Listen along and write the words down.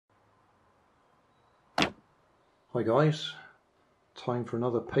Hi guys, time for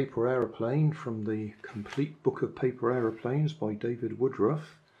another paper aeroplane from the complete book of paper aeroplanes by David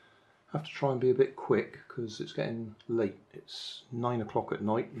Woodruff. I have to try and be a bit quick because it's getting late. It's 9 o'clock at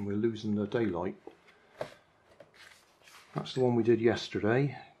night and we're losing the daylight. That's the one we did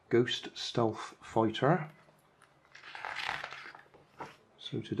yesterday, Ghost Stealth Fighter.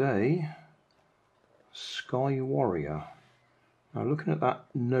 So today, Sky Warrior. Now looking at that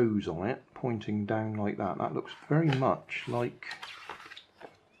nose on it, pointing down like that, that looks very much like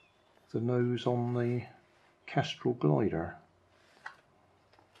the nose on the Kestrel glider.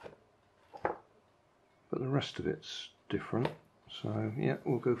 But the rest of it's different, so yeah,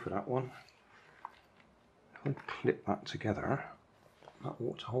 we'll go for that one. If I clip that together, that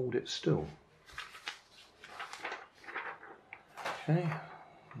ought to hold it still. Okay,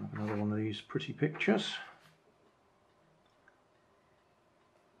 another one of these pretty pictures.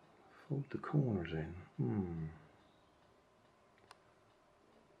 Fold the corners in.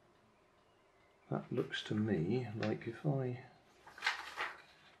 That looks to me like if I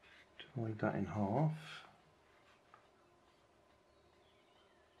divide that in half,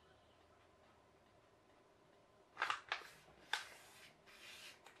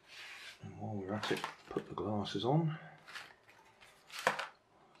 and while we're at it, put the glasses on.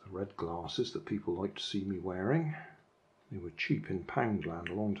 The red glasses that people like to see me wearing. They were cheap in Poundland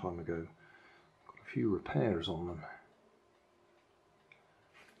a long time ago. Got a few repairs on them.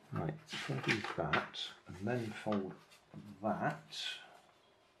 Right, if I do that and then fold that,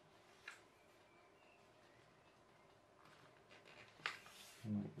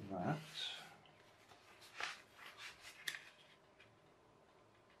 like that,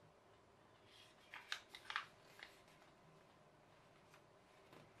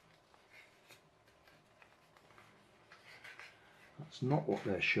 that's not what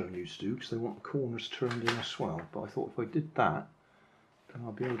they're showing you to do because they want the corners turned in as well, but I thought if I did that then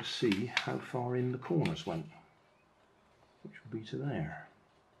I'll be able to see how far in the corners went, which will be to there.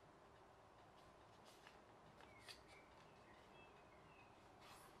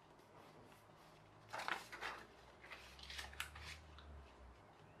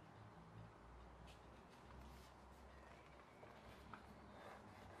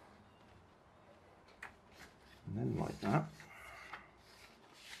 And then like that.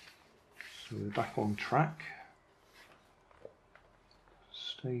 So we're back on track.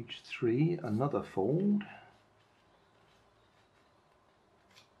 Stage 3, another fold,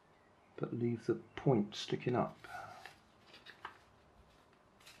 but leave the point sticking up.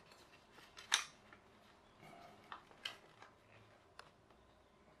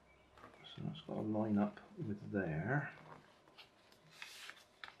 So that's got to line up with there.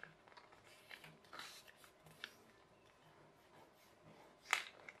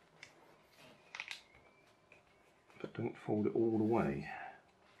 But don't fold it all the way.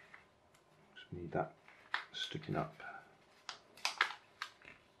 Just need that sticking up.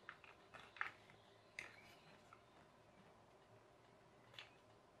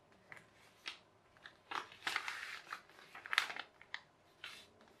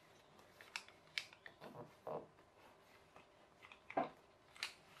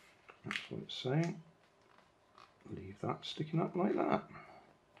 That's what it's saying. Leave that sticking up like that.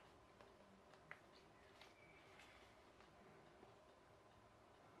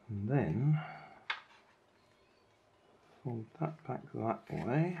 And then fold that back that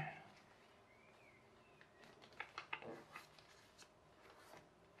way.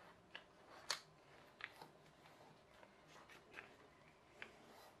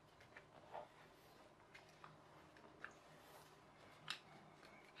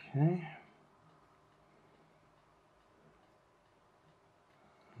 Okay.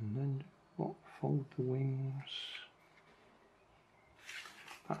 And then what? Fold the wings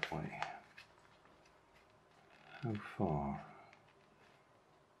that way. How far?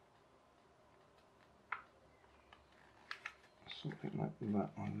 Something like that,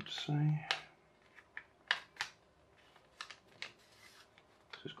 I would say.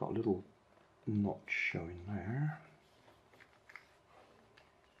 So it's got a little notch showing there.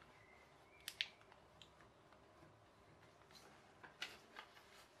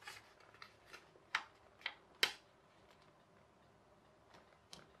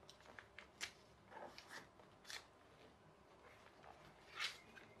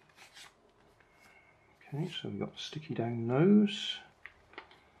 Okay, so we've got the sticky down nose,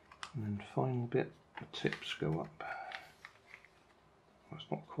 and then final bit, the tips go up. Well, it's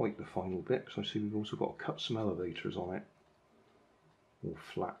not quite the final bit, because I see we've also got to cut some elevators on it, or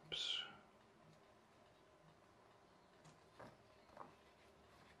flaps.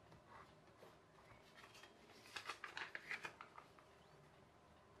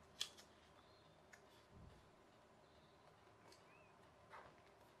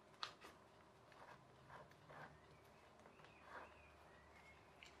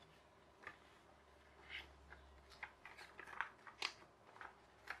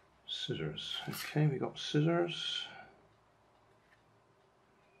 Scissors. Okay, we got scissors.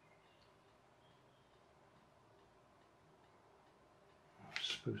 I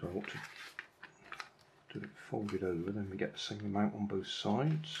suppose I ought to do it folded over, then we get the same amount on both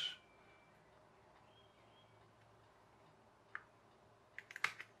sides.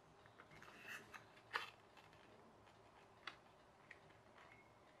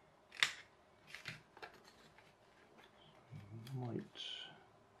 Might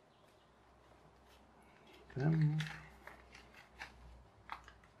need them.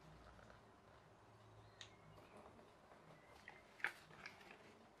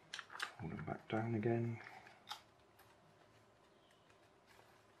 Hold them back down again.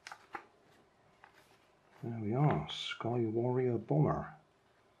 There we are, Sky Warrior Bomber.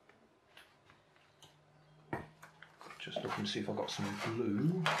 Just look and see if I've got some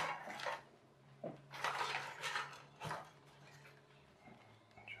glue.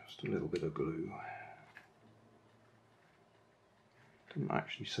 Just a little bit of glue. Doesn't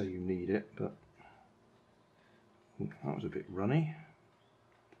actually say you need it, but that was a bit runny.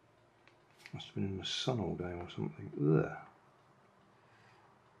 Must have been in the sun all day or something. Ugh.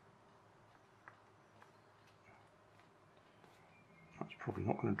 That's probably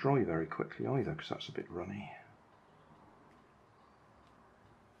not going to dry very quickly either, because that's a bit runny.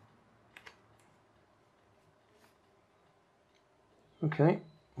 Okay,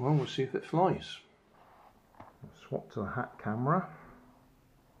 well, we'll see if it flies. Swap to the hat camera.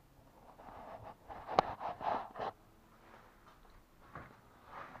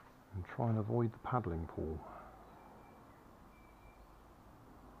 And try and avoid the paddling pool.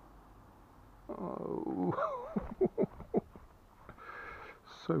 Oh,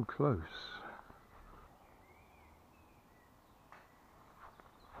 so close.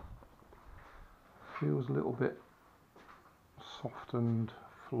 Feels a little bit soft and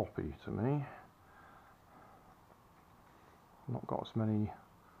floppy to me. Not got as many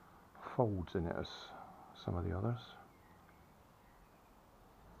folds in it as some of the others.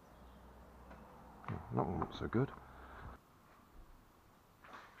 Not so good.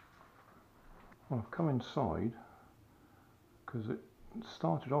 Well, I've come inside because it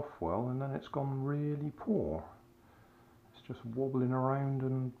started off well and then it's gone really poor. It's just wobbling around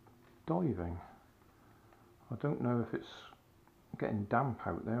and diving. I don't know if it's getting damp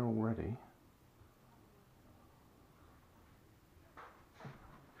out there already.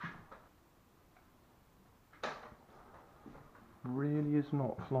 Really is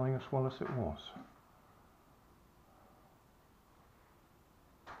not flying as well as it was.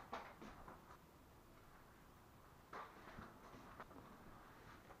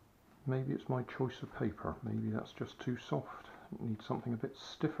 Maybe it's my choice of paper. Maybe that's just too soft. It needs something a bit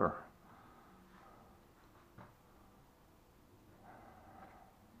stiffer.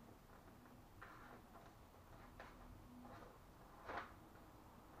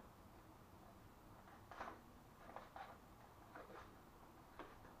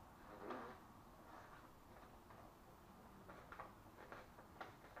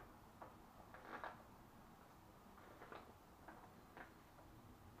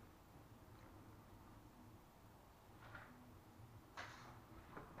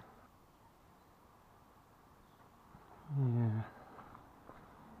 Yeah.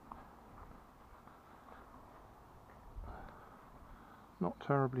 Not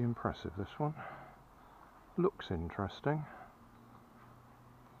terribly impressive, this one. Looks interesting,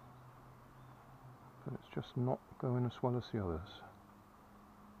 but it's just not going as well as the others.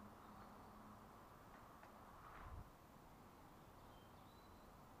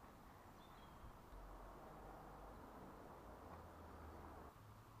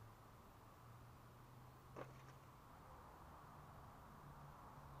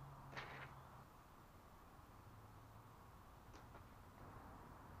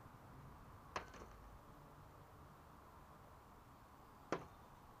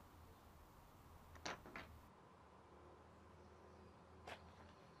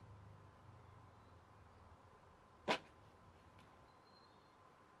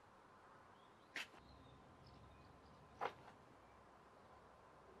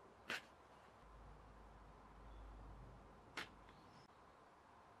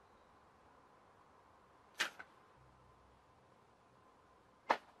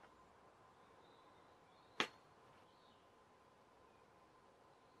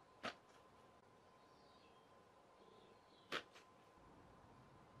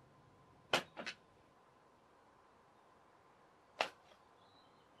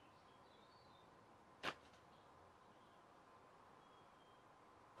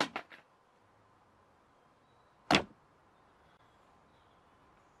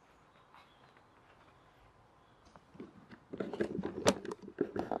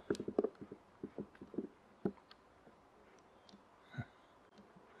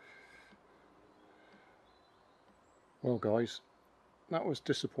 Well guys, that was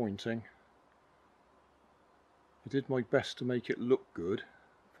disappointing. I did my best to make it look good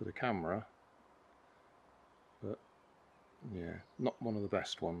for the camera, but yeah, not one of the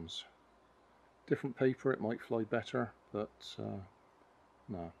best ones. Different paper, it might fly better, but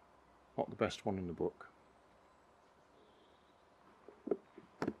no, not the best one in the book.